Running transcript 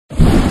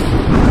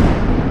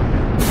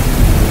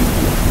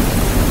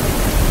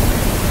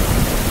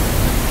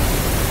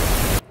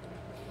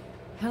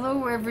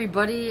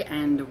everybody,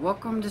 and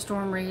welcome to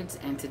Storm Reads.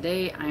 And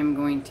today I'm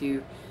going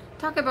to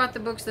talk about the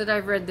books that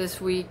I've read this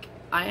week.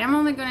 I am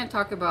only going to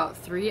talk about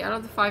 3 out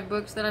of the 5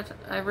 books that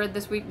I've read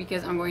this week,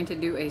 because I'm going to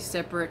do a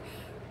separate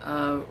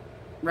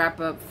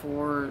wrap-up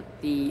for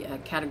the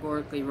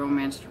categorically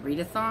romanced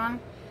readathon.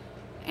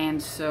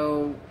 And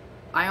so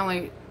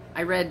I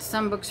read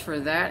some books for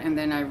that, and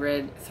then I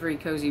read 3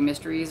 cozy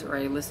mysteries, or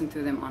I listened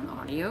to them on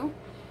audio.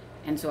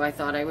 And so I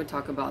thought I would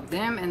talk about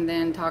them and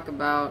then talk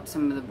about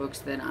some of the books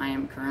that I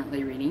am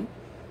currently reading.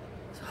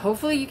 So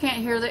hopefully you can't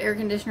hear the air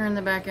conditioner in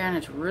the background.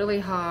 It's really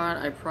hot.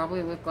 I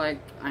probably look like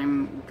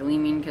I'm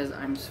gleaming because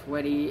I'm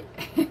sweaty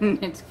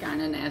and it's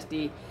kind of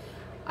nasty.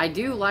 I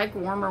do like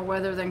warmer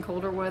weather than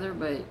colder weather,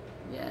 but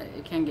yeah,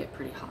 it can get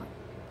pretty hot.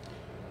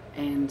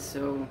 And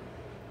so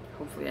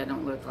hopefully I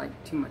don't look like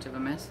too much of a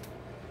mess.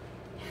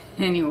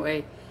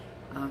 Anyway,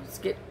 let's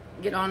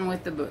get on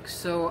with the books.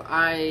 So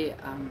I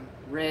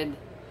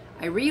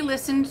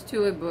re-listened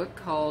to a book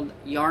called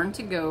Yarn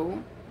to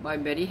Go by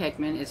Betty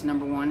Heckman. It's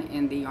 #1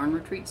 in the Yarn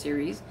Retreat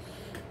series.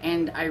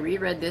 And I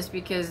reread this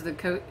because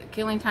the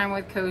Killing Time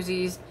with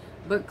Cozy's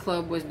book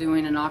club was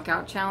doing a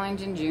knockout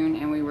challenge in June,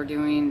 and we were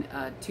doing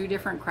 2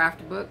 different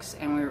craft books,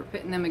 and we were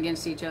pitting them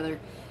against each other.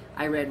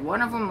 I read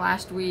one of them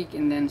last week,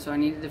 and then so I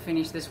needed to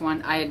finish this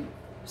one.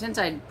 Since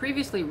I'd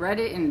previously read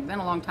it and it'd been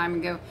a long time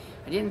ago,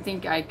 I didn't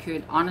think I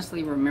could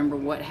honestly remember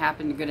what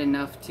happened good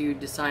enough to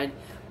decide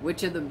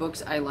which of the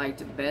books I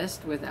liked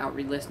best without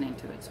re-listening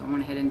to it. So I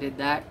went ahead and did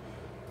that.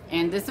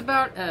 And this is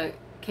about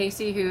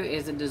Casey, who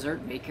is a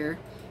dessert baker,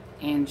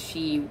 and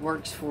she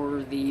works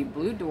for the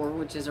Blue Door,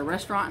 which is a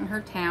restaurant in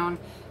her town,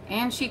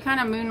 and she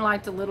kind of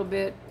moonlights a little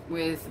bit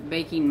with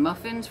baking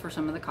muffins for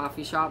some of the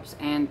coffee shops.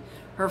 And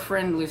her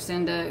friend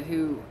Lucinda,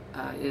 who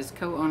is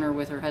co-owner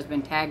with her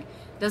husband Tag,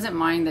 doesn't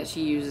mind that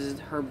she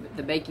uses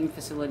the baking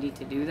facility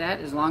to do that,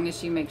 as long as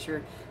she makes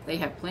sure they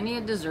have plenty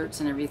of desserts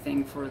and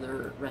everything for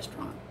their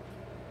restaurant.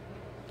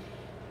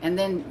 And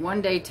then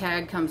one day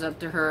Tag comes up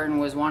to her and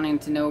was wanting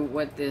to know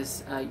what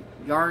this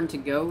Yarn to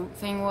Go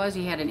thing was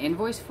he had an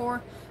invoice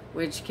for,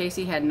 which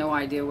Casey had no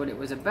idea what it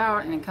was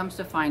about. And it comes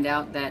to find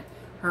out that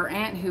her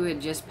aunt, who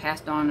had just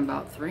passed on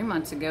about 3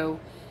 months ago,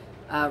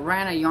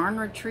 ran a yarn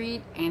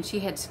retreat, and she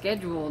had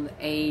scheduled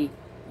a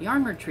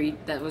yarn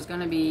retreat that was going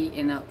to be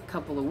in a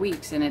couple of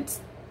weeks, and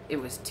it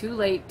was too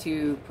late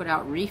to put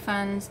out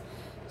refunds.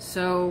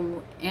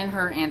 So in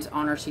her aunt's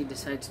honor, she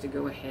decides to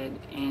go ahead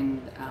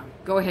and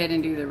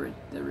do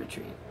the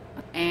retreat.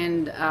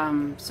 And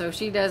so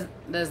she does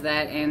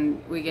that,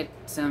 and we get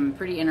some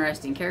pretty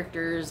interesting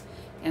characters.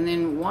 And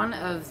then one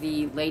of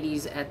the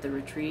ladies at the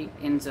retreat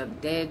ends up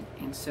dead,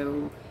 and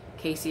so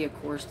Casey,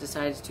 of course,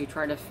 decides to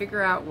try to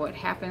figure out what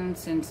happened,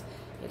 since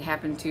it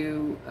happened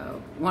to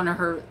one of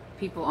her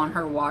people on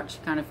her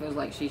watch. Kind of feels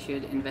like she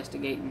should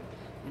investigate and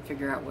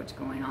figure out what's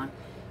going on.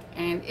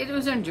 And it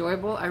was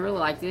enjoyable. I really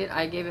liked it.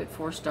 I gave it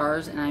 4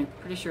 stars, and I'm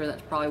pretty sure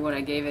that's probably what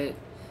I gave it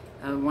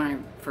when I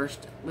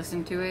first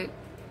listened to it.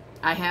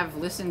 I have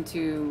listened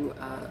to,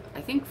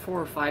 I think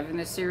 4 or 5 in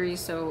this series,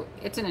 so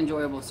it's an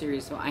enjoyable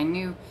series. So I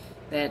knew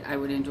that I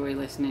would enjoy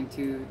listening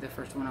to the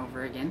first one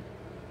over again.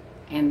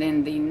 And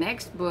then the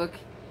next book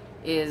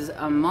is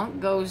A Monk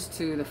Goes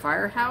to the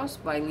Firehouse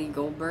by Lee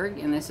Goldberg,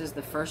 and this is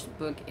the first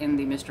book in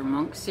the Mr.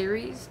 Monk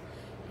series.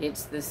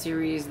 It's the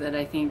series that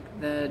I think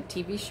the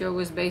TV show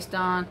was based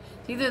on.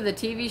 It's either the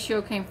TV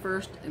show came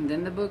first and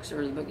then the books,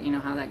 or the book, you know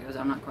how that goes,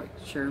 I'm not quite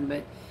sure.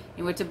 But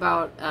anyway, it's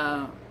about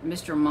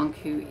Mr. Monk,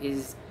 who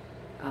is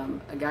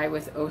a guy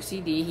with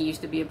OCD. He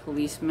used to be a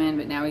policeman,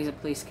 but now he's a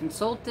police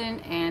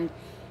consultant, and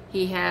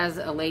he has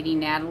a lady,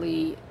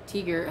 Natalie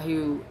Teeger,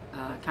 who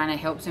kind of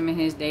helps him in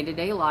his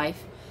day-to-day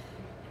life.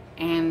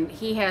 And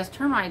he has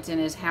termites in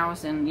his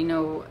house, and you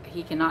know,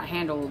 he cannot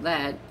handle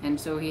that, and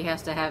so he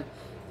has to have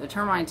the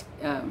termites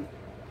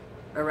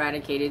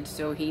eradicated,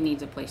 so he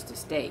needs a place to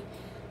stay.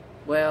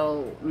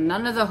 Well,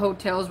 none of the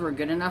hotels were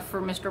good enough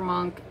for Mr.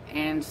 Monk,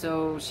 and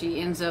so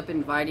she ends up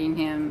inviting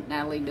him,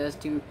 Natalie does,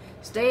 to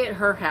stay at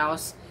her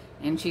house,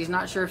 and she's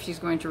not sure if she's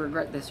going to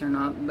regret this or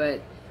not.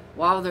 But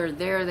while they're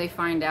there, they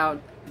find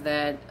out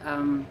that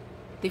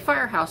the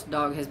firehouse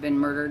dog has been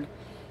murdered.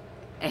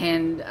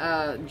 And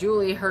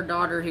Julie, her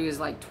daughter, who is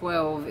like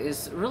 12,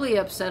 is really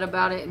upset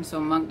about it, and so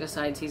Monk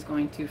decides he's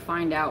going to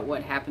find out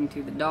what happened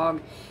to the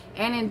dog,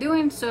 and in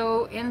doing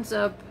so ends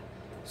up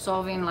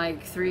solving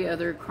like 3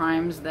 other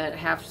crimes that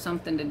have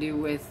something to do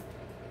with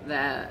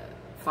the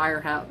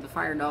firehouse, the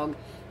fire dog,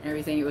 and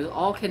everything. It was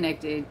all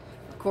connected.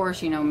 Of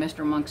course, you know,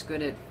 Mr. Monk's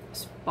good at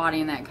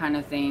spotting that kind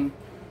of thing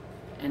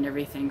and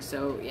everything.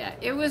 So yeah,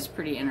 it was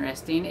pretty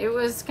interesting. It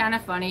was kind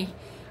of funny.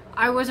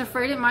 I was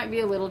afraid it might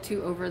be a little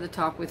too over the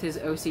top with his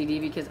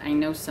OCD, because I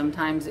know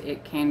sometimes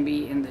it can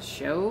be in the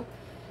show,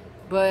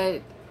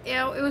 but you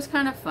know, it was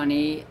kind of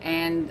funny.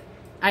 And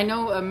I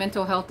know a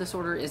mental health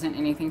disorder isn't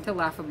anything to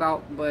laugh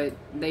about, but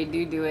they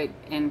do it,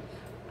 and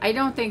I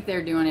don't think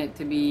they're doing it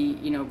to be,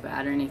 you know,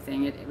 bad or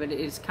anything. But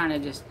it's kind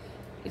of just,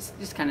 it's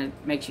just kind of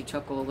makes you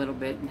chuckle a little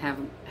bit and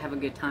have a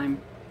good time.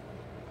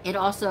 It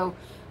also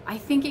I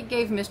think it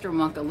gave Mr.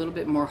 Monk a little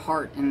bit more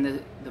heart in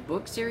the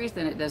book series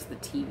than it does the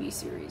TV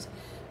series.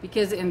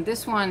 Because in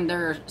this one,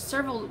 there are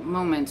several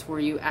moments where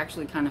you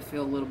actually kind of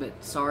feel a little bit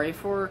sorry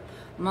for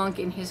Monk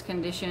in his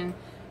condition.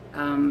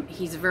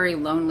 He's a very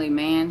lonely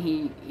man.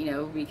 He,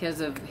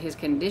 because of his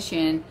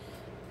condition,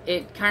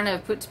 it kind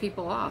of puts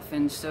people off.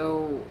 And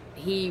so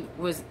he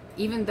was,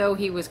 even though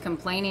he was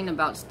complaining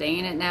about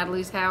staying at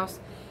Natalie's house,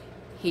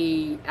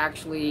 he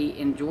actually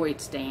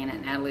enjoyed staying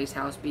at Natalie's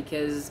house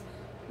because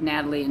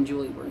Natalie and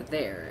Julie were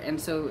there. And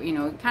so,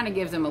 it kind of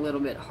gives him a little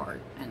bit of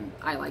heart. And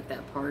I like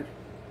that part.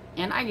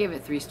 And I gave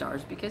it 3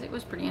 stars because it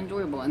was pretty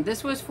enjoyable. And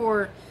this was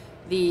for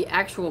the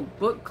actual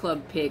book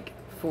club pick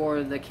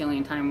for the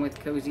Killing Time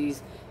with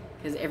Cozies,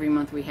 because every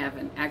month we have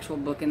an actual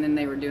book, and then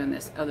they were doing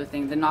this other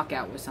thing. The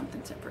Knockout was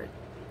something separate.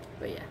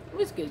 But yeah, it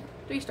was good.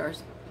 3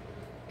 stars.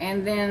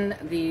 And then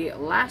the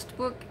last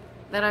book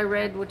that I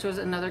read, which was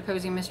another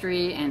cozy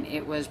mystery, and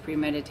it was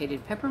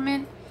Premeditated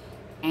Peppermint.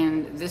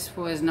 And this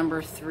was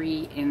number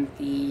 3 in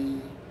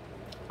the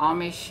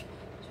Amish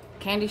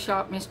Candy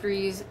Shop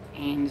Mysteries,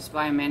 and it's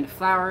by Amanda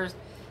Flowers.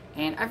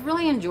 And I've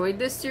really enjoyed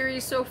this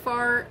series so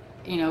far.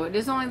 It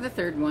is only the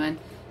 3rd one.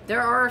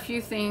 There are a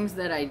few things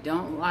that I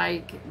don't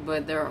like,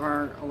 but there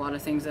are a lot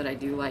of things that I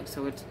do like,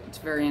 so it's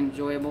very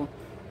enjoyable.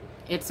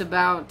 It's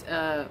about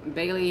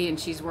Bailey, and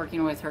she's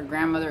working with her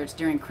grandmother. It's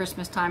during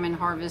Christmas time in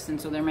Harvest,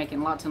 and so they're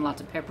making lots and lots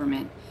of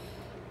peppermint.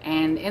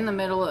 And in the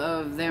middle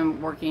of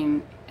them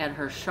working at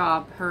her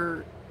shop,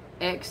 her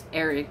ex,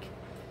 Eric,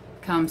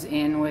 comes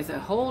in with a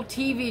whole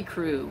TV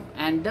crew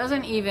and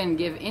doesn't even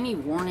give any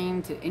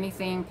warning to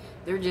anything.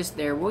 They're just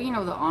there. Well,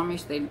 the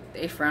Amish,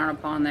 they frown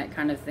upon that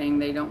kind of thing.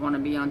 They don't want to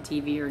be on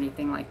TV or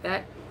anything like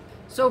that.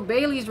 So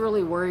Bailey's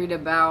really worried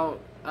about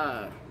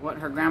what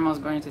her grandma's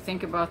going to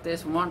think about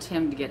this, wants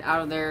him to get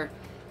out of there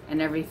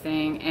and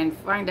everything, and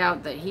find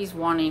out that he's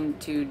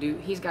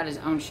got his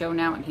own show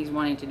now, and he's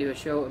wanting to do a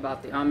show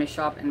about the Amish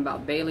shop and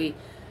about Bailey,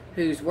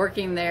 who's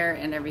working there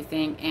and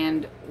everything,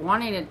 and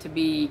wanting it to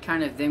be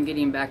kind of them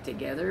getting back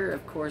together,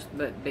 of course,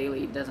 but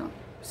Bailey doesn't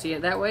see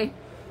it that way.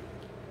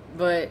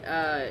 But,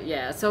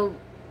 yeah, so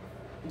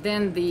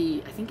then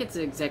I think it's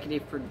the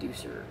executive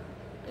producer,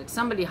 it's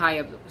somebody high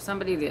up,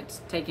 somebody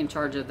that's taking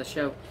charge of the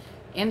show,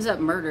 ends up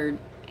murdered,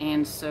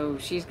 and so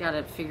she's got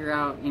to figure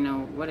out,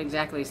 what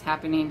exactly is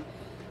happening.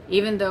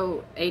 Even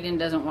though Aiden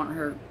doesn't want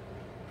her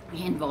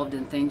involved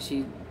in things,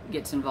 she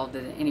gets involved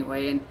in it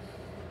anyway. And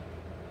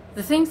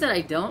the things that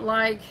I don't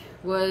like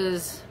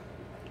was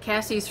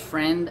Cassie's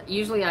friend.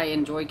 Usually I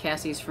enjoy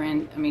Cassie's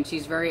friend. I mean,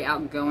 she's very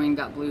outgoing,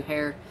 got blue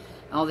hair,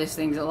 all these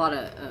things. A lot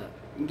of,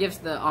 gives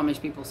the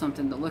Amish people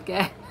something to look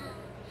at.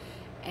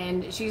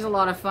 And she's a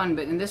lot of fun.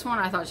 But in this one,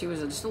 I thought she was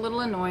just a little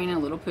annoying, a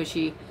little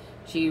pushy.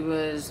 She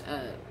was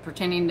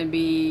pretending to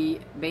be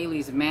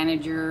Bailey's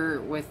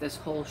manager with this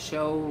whole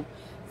show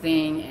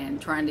thing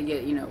and trying to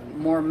get,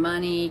 more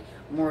money,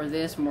 more of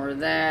this, more of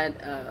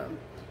that.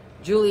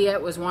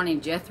 Juliet was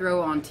wanting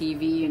Jethro on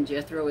TV, and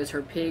Jethro is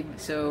her pig,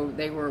 so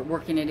they were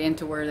working it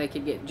into where they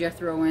could get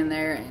Jethro in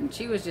there, and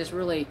she was just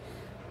really,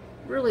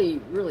 really,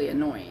 really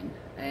annoying,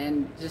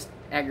 and just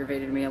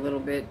aggravated me a little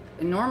bit.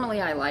 And normally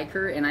I like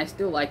her, and I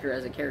still like her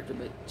as a character,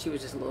 but she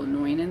was just a little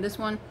annoying in this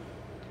one.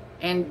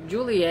 And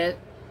Juliet,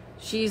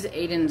 she's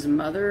Aiden's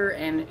mother,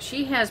 and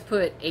she has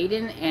put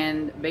Aiden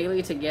and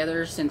Bailey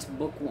together since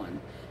book 1.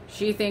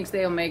 She thinks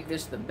they'll make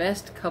this the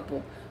best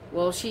couple.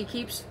 Well, she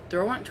keeps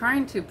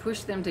trying to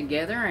push them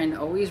together and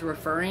always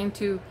referring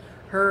to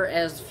her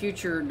as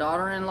future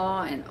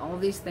daughter-in-law and all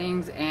these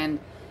things. And,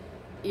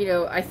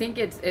 I think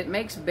it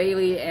makes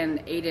Bailey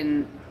and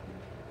Aiden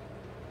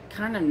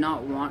kind of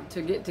not want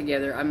to get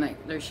together. I'm like,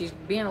 she's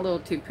being a little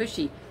too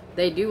pushy.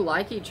 They do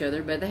like each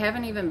other, but they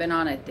haven't even been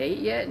on a date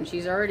yet, and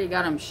she's already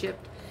got them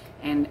shipped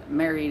and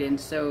married, and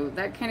so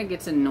that kind of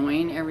gets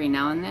annoying every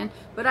now and then.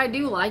 But I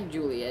do like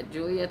Juliet.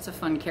 Juliet's a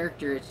fun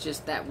character. It's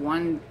just that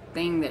one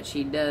thing that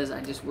she does, I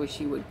just wish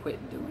she would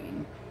quit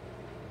doing.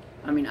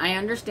 I mean, I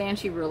understand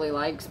she really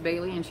likes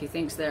Bailey, and she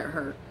thinks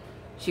that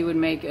she would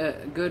make a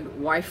good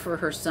wife for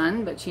her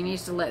son, but she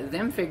needs to let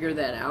them figure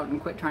that out and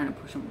quit trying to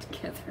push them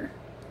together.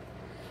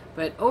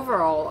 But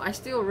overall, I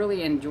still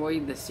really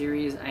enjoyed the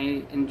series.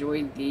 I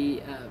enjoyed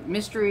the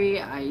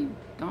mystery. I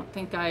don't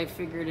think I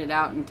figured it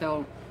out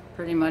until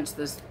pretty much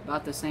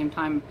about the same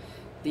time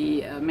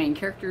the main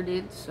character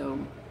did, so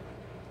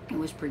it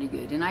was pretty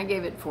good. And I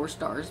gave it 4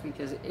 stars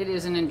because it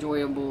is an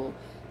enjoyable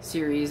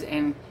series,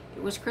 and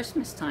it was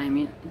Christmas time.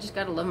 I just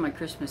gotta love my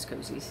Christmas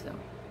cozies. So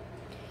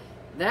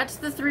that's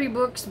the 3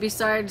 books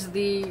besides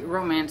the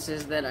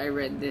romances that I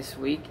read this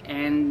week,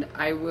 and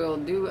I will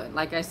do,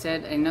 like I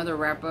said, another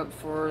wrap up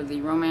for the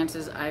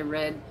romances I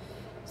read,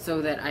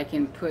 so that I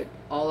can put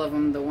all of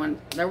them.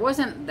 There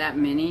wasn't that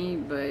many,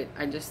 but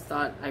I just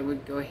thought I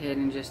would go ahead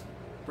and just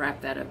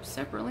wrap that up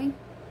separately.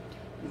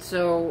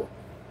 So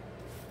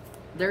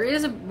there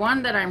is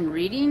one that I'm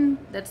reading.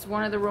 That's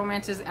one of the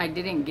romances I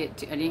didn't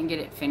get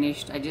it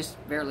finished. I just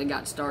barely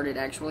got started,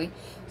 actually.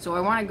 So I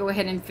want to go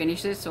ahead and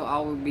finish this. So I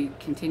will be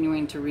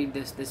continuing to read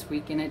this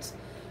week, and it's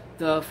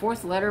The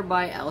Fourth Letter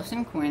by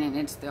Allison Quinn, and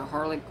it's the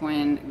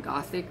Harlequin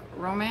Gothic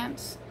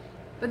romance.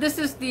 But this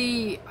is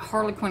the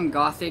Harlequin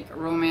Gothic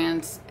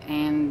romance,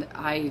 and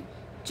I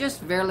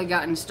just barely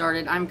gotten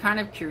started. I'm kind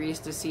of curious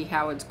to see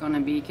how it's going to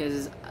be,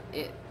 because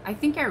I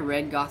think I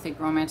read Gothic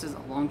romances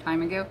a long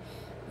time ago,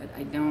 but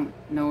I don't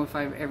know if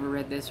I've ever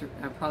read this, or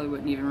I probably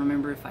wouldn't even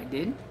remember if I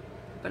did.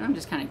 But I'm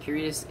just kind of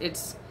curious.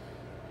 It's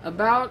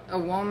about a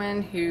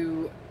woman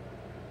who,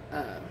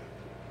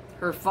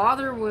 her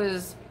father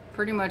was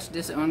pretty much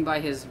disowned by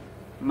his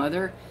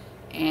mother,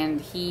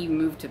 and he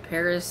moved to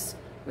Paris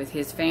with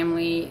his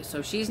family,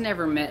 so she's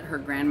never met her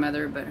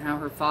grandmother, but how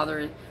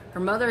her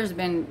mother has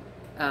been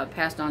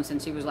passed on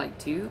since she was like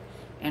 2,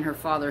 and her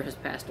father has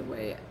passed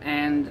away,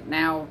 and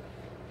now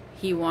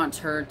he wants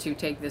her to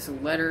take this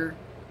letter,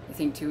 I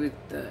think, to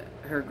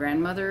her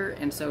grandmother,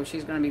 and so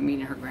she's going to be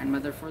meeting her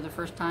grandmother for the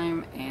first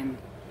time, and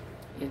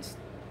it's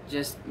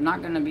just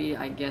not going to be,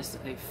 I guess,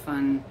 a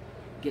fun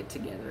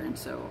get-together, and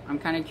so I'm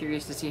kind of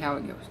curious to see how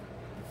it goes.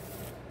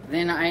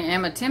 Then I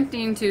am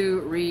attempting to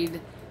read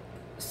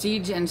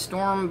Siege and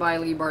Storm by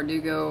Leigh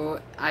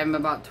Bardugo. I'm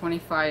about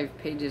 25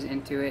 pages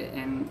into it,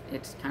 and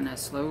it's kind of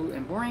slow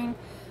and boring,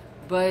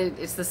 but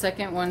it's the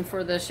second one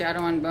for the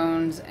Shadow and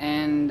Bones,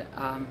 and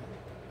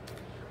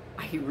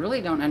I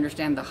really don't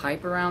understand the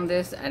hype around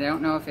this. I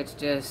don't know if it's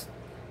just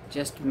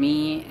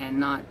me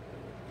and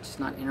just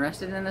not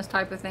interested in this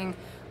type of thing,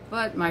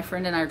 but my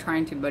friend and I are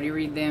trying to buddy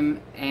read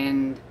them,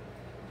 and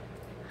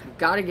I've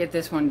got to get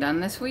this one done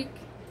this week,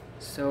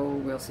 so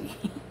we'll see.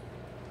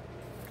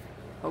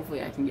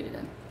 Hopefully I can get it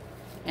done.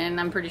 And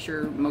I'm pretty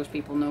sure most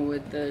people know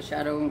what the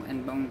Shadow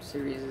and Bone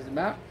series is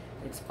about.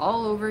 It's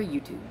all over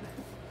YouTube.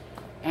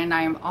 And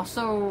I am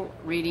also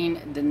reading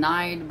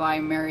Denied by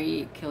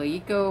Mary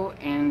Kiliiko,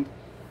 and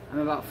I'm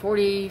about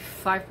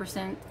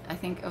 45%, I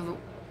think,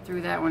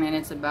 through that one, and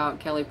it's about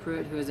Kelly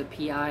Pruitt, who is a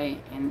PI,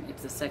 and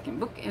it's the second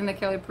book in the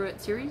Kelly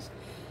Pruitt series.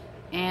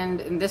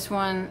 And in this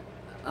one,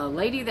 a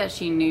lady that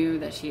she knew,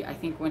 that she, I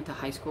think, went to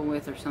high school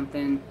with or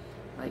something,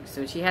 like,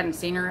 so she hadn't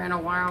seen her in a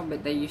while,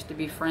 but they used to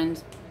be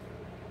friends,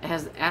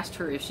 has asked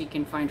her if she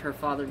can find her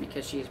father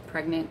because she is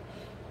pregnant,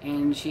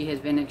 and she has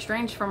been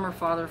estranged from her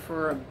father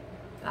for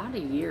about a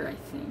year, I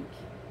think.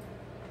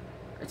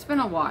 It's been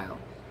a while.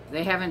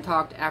 They haven't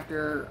talked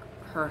after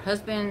her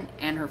husband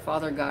and her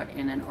father got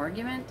in an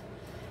argument,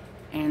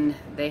 and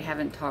they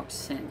haven't talked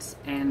since,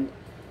 and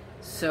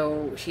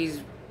so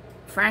she's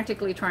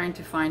frantically trying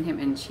to find him,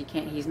 and she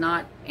can't. He's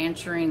not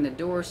answering the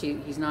door,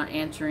 he's not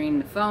answering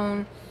the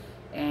phone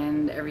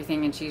and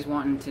everything, and she's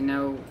wanting to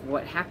know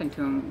what happened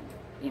to him,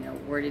 you know,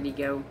 where did he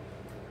go.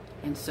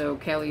 And so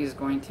Kelly is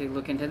going to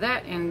look into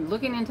that, and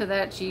looking into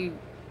that, she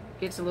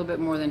gets a little bit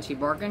more than she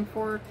bargained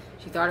for.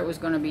 She thought it was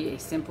going to be a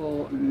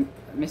simple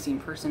missing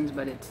persons,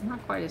 but it's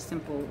not quite as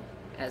simple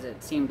as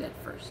it seemed at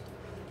first.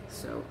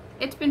 So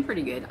it's been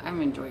pretty good. I'm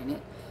enjoying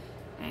it.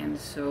 And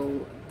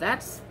so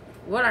that's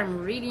what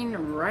I'm reading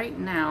right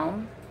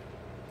now.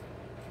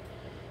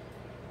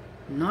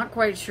 Not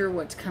quite sure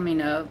what's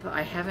coming up.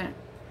 I haven't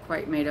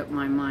quite made up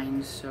my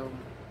mind, so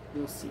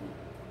we'll see.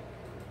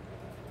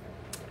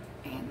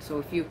 And so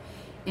if you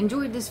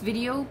enjoyed this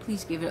video,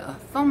 please give it a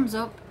thumbs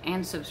up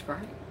and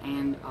subscribe,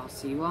 and I'll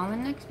see you all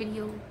in the next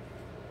video.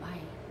 Bye.